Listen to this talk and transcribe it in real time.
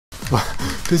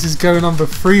This is going number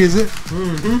 3, is it?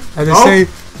 Mm-hmm. And they say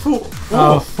 4.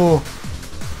 4.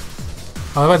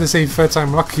 I was about to say 3rd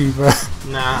time lucky, but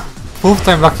Nah. 4th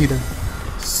time lucky then.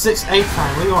 6th, 8th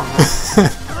time. What do you want, man?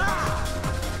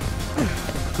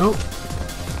 Nope.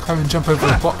 Can't even jump over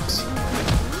the box.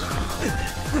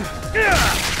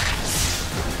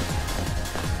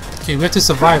 Okay, we have to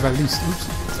survive at least. Oops.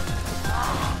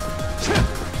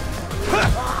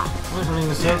 I'm running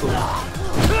in a circle.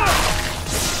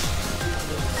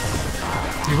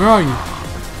 Hey, where are you?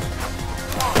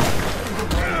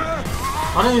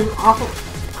 I don't even.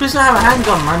 Chris, I have a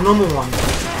handgun, my normal one.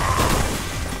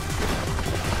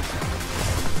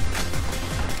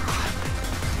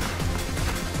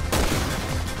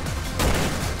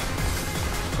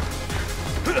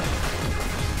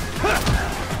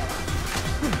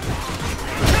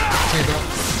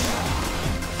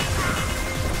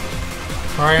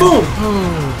 Alright. Boom!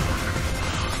 Oh.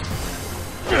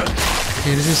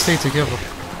 Okay, they just stay together.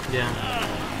 Yeah.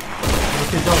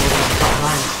 Good job with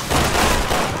that.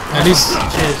 At least,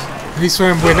 Cheers. at least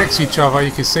when we're next to each other,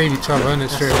 you can save each other, isn't it?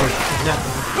 Straight away.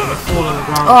 Exactly. They fall on the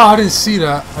ground. Oh, I didn't see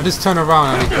that. I just turned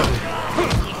around and he got me.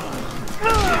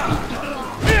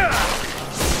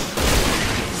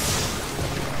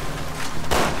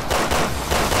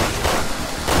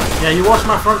 Yeah, you watch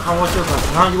my front, I'll watch your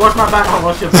back. No, you watch my back, I'll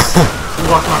watch your back. You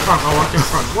watch my front, I'll watch your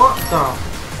front. What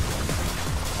the?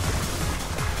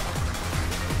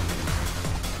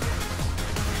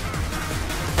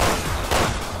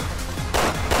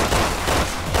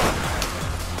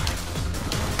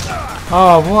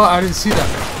 Oh, what? I didn't see that.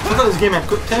 I thought this game had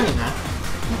quick turning, man.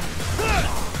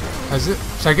 Has it?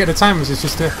 Should I get the timers? It's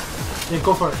just there. Yeah,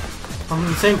 go for it. I'm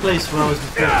in the same place where I was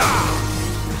before.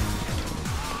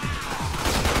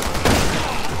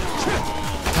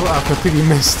 Oh, I completely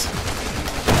missed.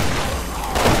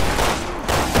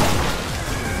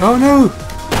 Oh no!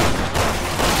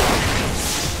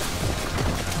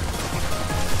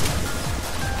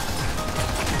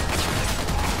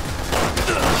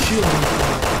 Shoot him.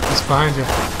 He's behind you.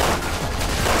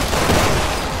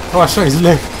 Oh, I shot his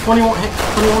leg. 21 hit,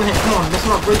 21 hit, come on, let's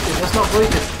not break it, let's not break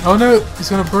it. Oh no, he's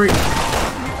gonna break.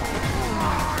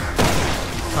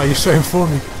 Oh, you shot him for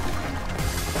me.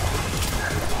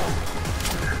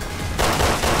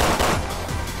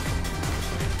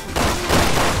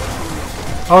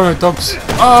 Oh no, dogs.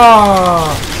 Ah!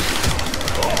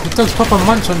 The dogs pop a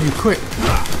munch on you quick.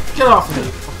 Get off of me,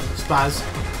 fucking spaz.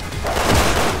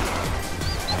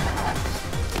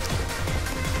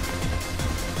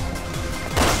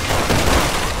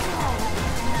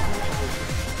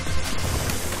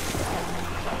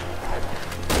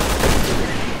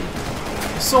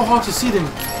 It's so hard to see them.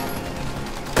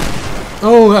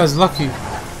 Oh, that was lucky.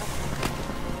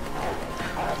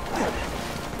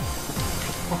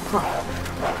 Oh crap.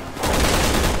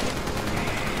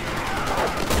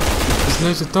 There's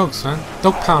loads of dogs, man.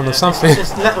 Dog pound or something.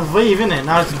 Just let a wave in it,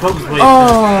 now it's a dog's wave.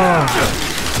 Oh!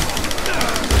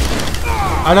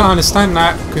 I don't understand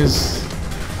that, because...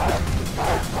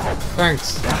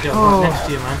 Thanks. Yeah, Oh. next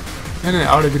to you, man. Innit?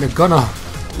 I would have been a gunner.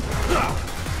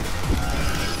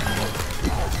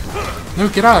 No,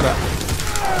 get out of that.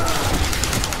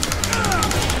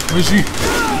 Where's you?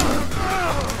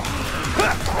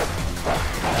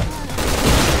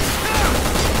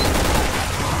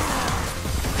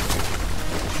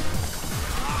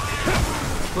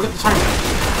 Look at the time.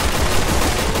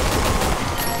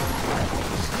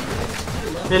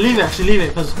 Yeah, leave it, actually leave it,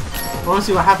 because I want to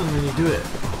see what happens when you do it.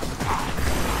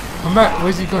 Come back,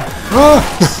 where's he going? Ah!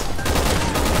 Is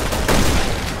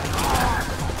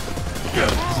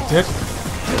he dead?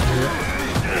 Yeah.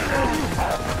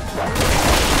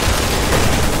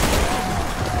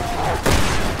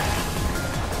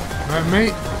 Right,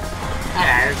 mate.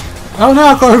 Oh no,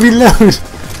 I gotta reload!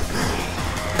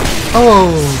 Oh!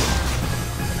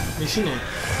 You shouldn't.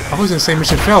 I was gonna say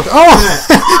mission failed. Oh!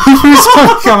 He threw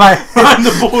something on my head. On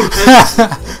the board.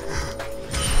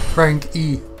 Frank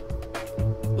E.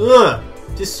 Ugh!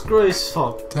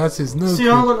 Disgraceful. That is no See,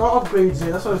 good. I'm gonna upgrade it,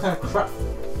 that's why it's kind of crap.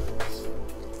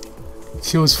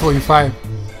 She was 45.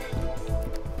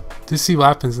 Let's see what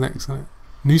happens next. Right?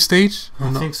 New stage? Or I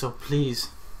not? think so, please.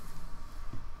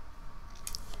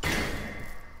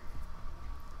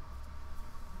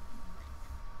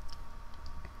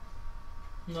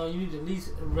 No, you need at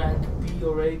least rank B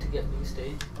or A to get new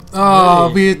stage. Oh,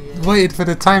 Really? we had waited for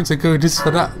the time to go just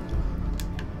for that.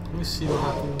 Let me see what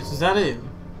happens. Is that it?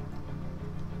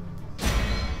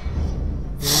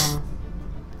 Yeah.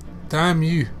 Damn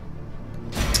you.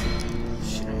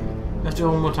 Shame. Let's do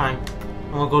it one more time.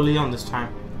 I'm gonna go Leon this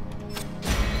time.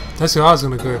 That's who I was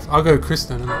gonna go with. I'll go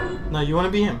Kristen. Innit? No, you wanna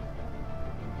be him?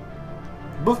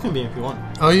 Both can be if you want.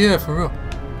 Oh yeah, for real.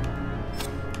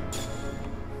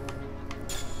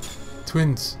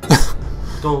 Twins.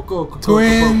 Go, go, go,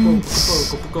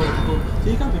 Twins. go, go, go, go, go, go. So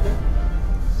you can pick it.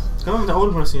 Come on, the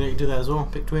older person, you do that as well.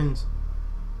 Pick twins.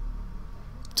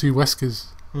 2 Weskers.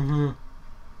 That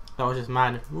was just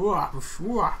mad.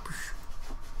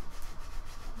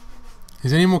 Is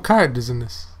there any more characters in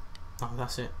this? Oh,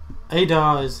 that's it.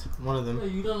 Ada is one of them. No,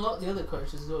 you can unlock the other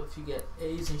characters as well if you get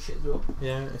A's and shit as well.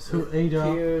 Yeah, it's who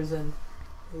Ada. Piers and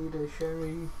Ada,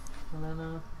 Sherry,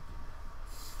 Helena.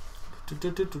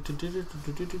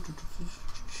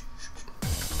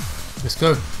 Let's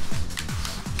go.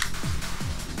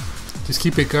 Just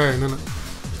keep it going, innit?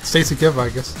 Stay together, I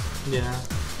guess. Yeah.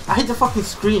 I hate the fucking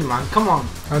screen, man. Come on.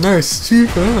 I know, it's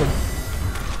stupid, isn't it?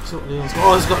 So what Leon's got.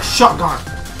 Oh, he's got a shotgun.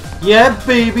 Yeah,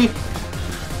 baby.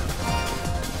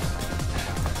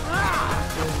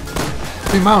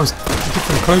 3 miles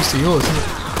different close to yours, isn't it?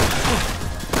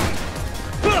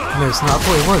 No, it's not. I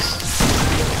thought it was.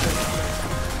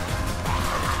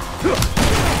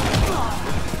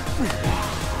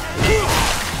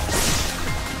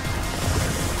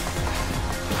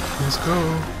 Let's go.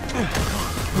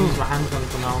 Use my handgun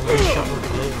for now. I'm going to shotgun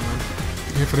for later, man.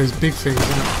 Yeah, for those big things,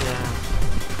 isn't it? Yeah.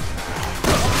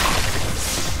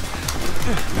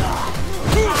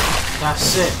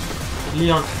 That's it.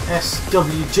 Leon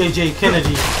S.W.J.J.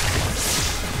 Kennedy.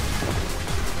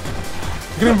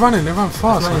 Look at them running, they run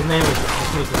fast. That's not his name, it's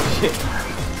shit.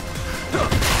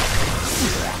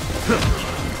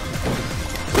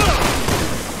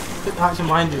 Put the action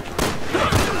behind you.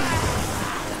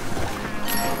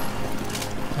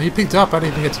 Oh, you picked it up, I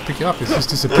didn't even get to pick it up, it's just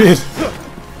disappeared.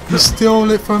 You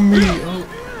stole it from me. Oh.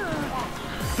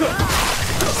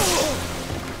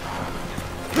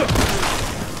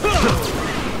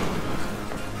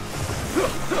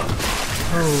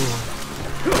 Oh.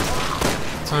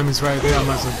 Time is right there, I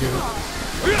might as well give it.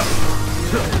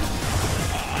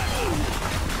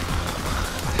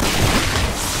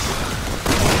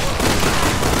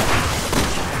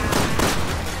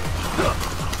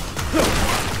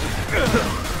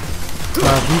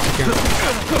 Weak again.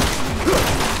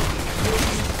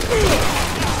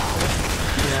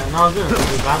 Yeah, now I'm doing a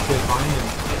bad thing behind him.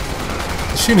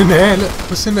 Shooting in the air, look,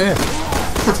 what's in the air?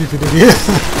 Stupid idiot.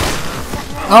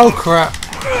 Oh crap.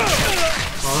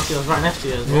 Oh, look, it was right next to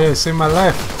you as well. Yeah, saved my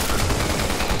life.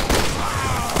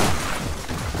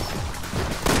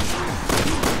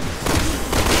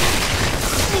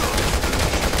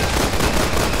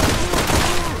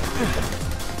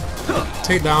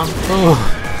 Take down.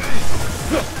 Oh.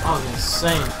 That was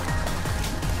insane.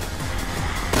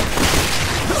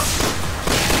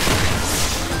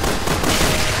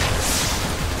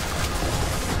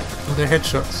 They're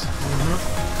headshots.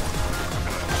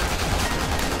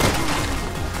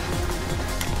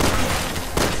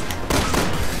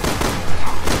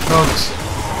 Dogs.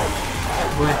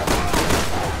 Where?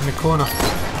 In the corner.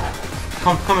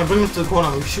 Come and bring them to the corner.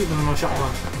 We'll shoot them with my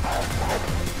shotgun.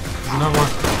 There's another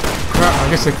one. Crap, I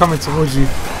guess they're coming towards you.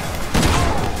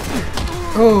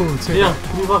 Oh, take Yeah,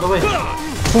 move out the way.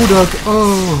 Bulldog.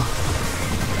 Oh.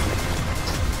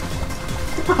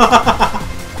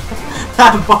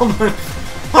 That bomber.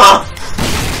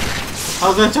 I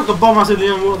was going to chuck a bomb at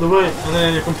Leon and walk the way, and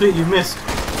then it completely missed.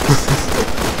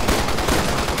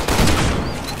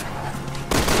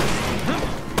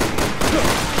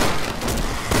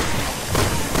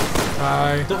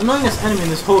 Hi. The annoyingest enemy in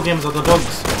this whole game is the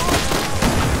dogs.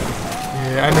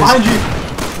 Yeah, I know. Behind you!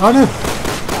 Oh no.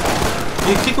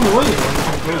 You kick them away when you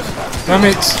come close. Damn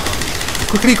it.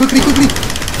 Quickly, quickly, quickly.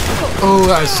 Oh,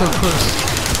 that is so close.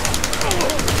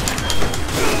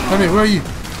 Damn it, where are you?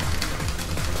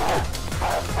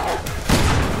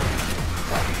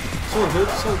 So good,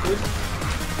 so good.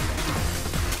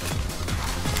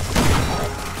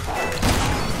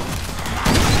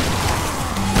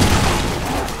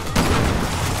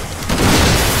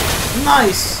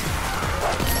 Nice!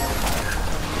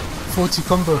 40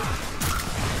 combo.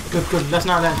 Good, good. Let's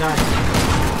not let die.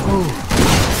 Oh.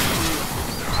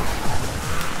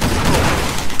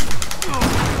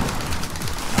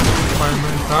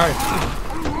 Fireman died.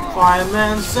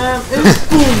 Fireman Sam is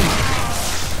boom!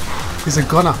 He's a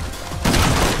gunner. To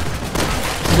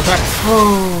the back.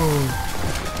 Oh.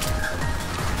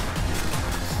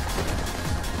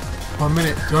 1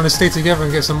 minute. Do you want to stay together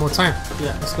and get some more time?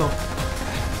 Yeah, let's go.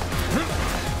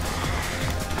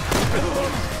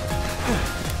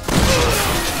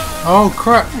 Oh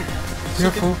crap!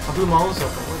 Careful. I blew my own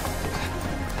self up.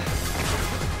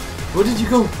 Where did you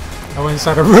go? I went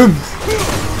inside a room.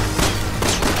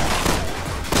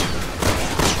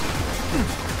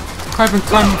 Can't even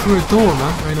climb through a door,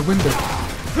 man. Or in a window.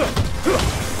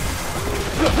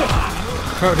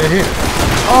 Crap, they're here.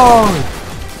 Oh!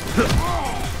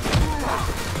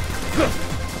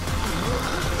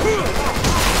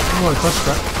 Oh, I touched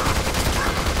that.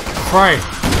 Fry.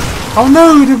 Oh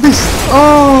no, the missed.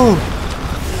 Oh!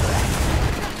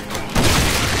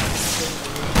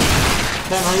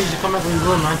 Damn, I usually come back when you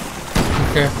go, man.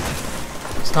 Okay.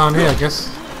 It's down here, I guess.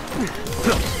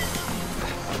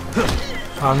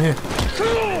 Down here.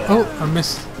 Oh, I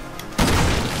missed.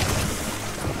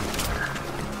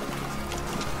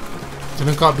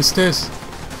 Didn't go up the stairs.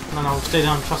 No, no, stay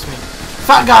down, trust me.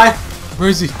 Fat guy! Where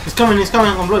is he? He's coming, I'm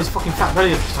gonna blow his fucking fat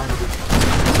belly up this time.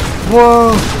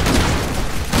 Whoa!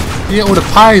 You get all the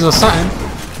pies or something.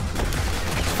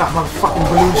 Fat motherfucking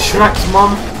balloon Shrek's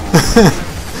mum.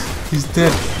 He's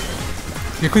dead.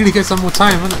 You quickly get some more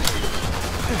time, innit?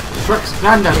 Shrek's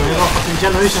granddad, man. He's got fucking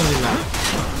generations in that.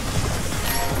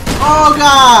 Oh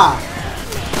god!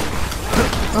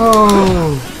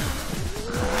 Oh!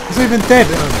 He's not even dead.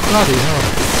 Oh, bloody hell.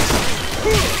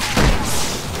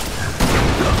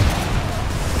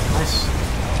 Nice.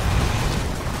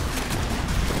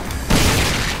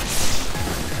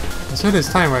 I swear there's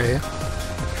time right here.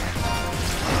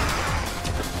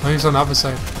 Oh, he's on the other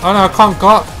side. Oh no, I can't go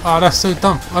up. Oh, that's so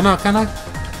dumb. Oh no, can I?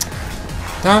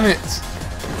 Damn it.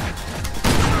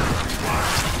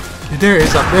 Yeah, there it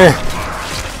is up there.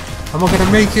 I'm not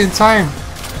gonna make it in time.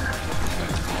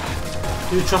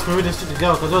 Dude, trust me, we didn't stick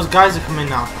together because those guys are coming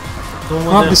now. Come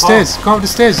up the stairs. Come up the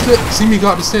stairs. Look, see me go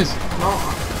up the stairs. No,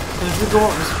 because if we go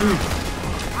up, it's food.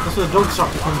 That's where the dogs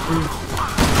start becoming food.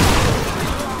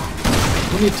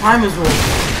 We need time as well.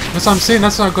 That's what I'm saying.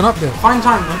 That's why I've gone up there. Find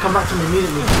time and come back to me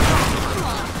immediately.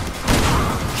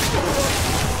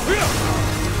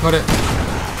 Got it.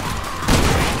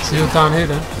 So you're down here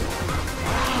then.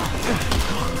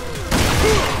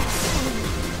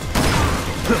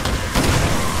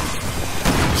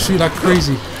 Shoot like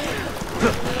crazy.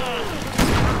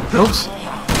 Oops.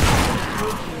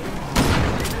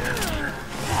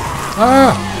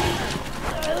 Ah!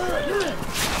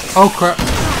 Oh crap.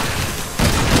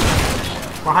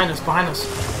 Behind us, behind us.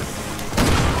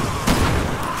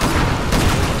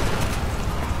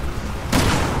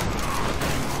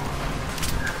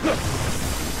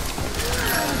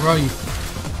 Where are you?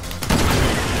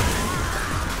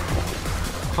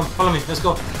 Come, follow me, let's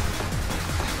go.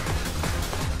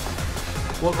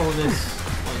 What all this?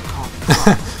 Oh, you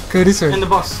can't. Go this way. In the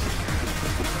bus.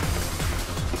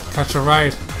 Catch a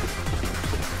ride.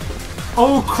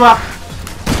 Oh crap!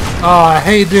 Oh, I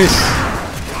hate this.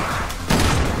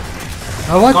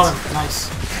 Oh, what? Got him, nice.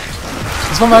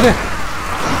 There's one right there.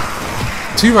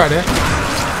 Two right there.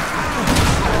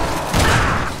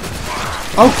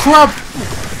 Oh crap!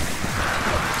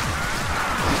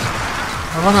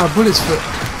 I ran out of bullets for it.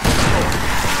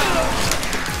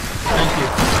 Thank you.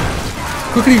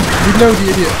 Quickly reload, you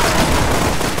idiot.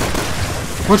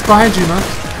 Watch behind you, man.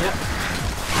 Yep.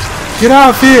 Get out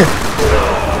of here!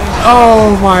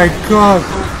 Oh my god.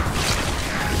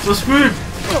 So screwed!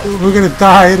 We're gonna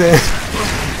die there.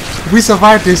 If we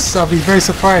survive this, I'll be very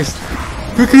surprised.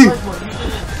 Quickly!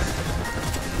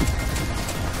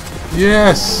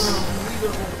 Yes!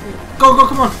 Go, go,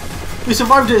 come on! We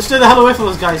survived it, stay the hell away from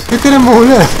those guys. Look at them all,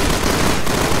 look!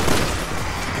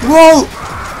 Whoa!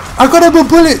 I got them with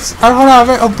bullets! I ran out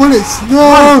of bullets!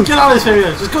 No! Get out of this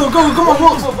area! Just go, go, come on,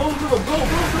 walk!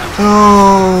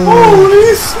 Oh!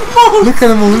 Holy smoke! Look at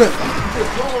them all, look!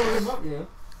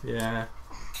 Yeah.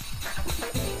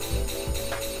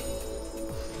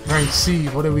 Rank C,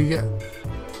 what do we get?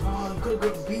 Oh, I could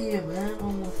have got B here, man.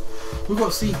 Almost. Who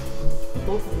got C?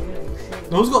 Both of you.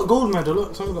 No, who's got gold medal?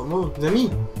 Look, someone got gold. Is that me?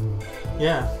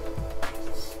 Yeah.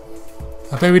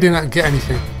 I bet we didn't get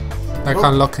anything. I can't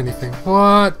unlock anything.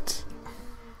 What?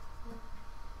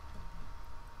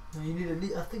 No, you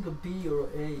need I think a B or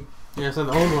an A. Yeah, it's the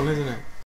old one, isn't it?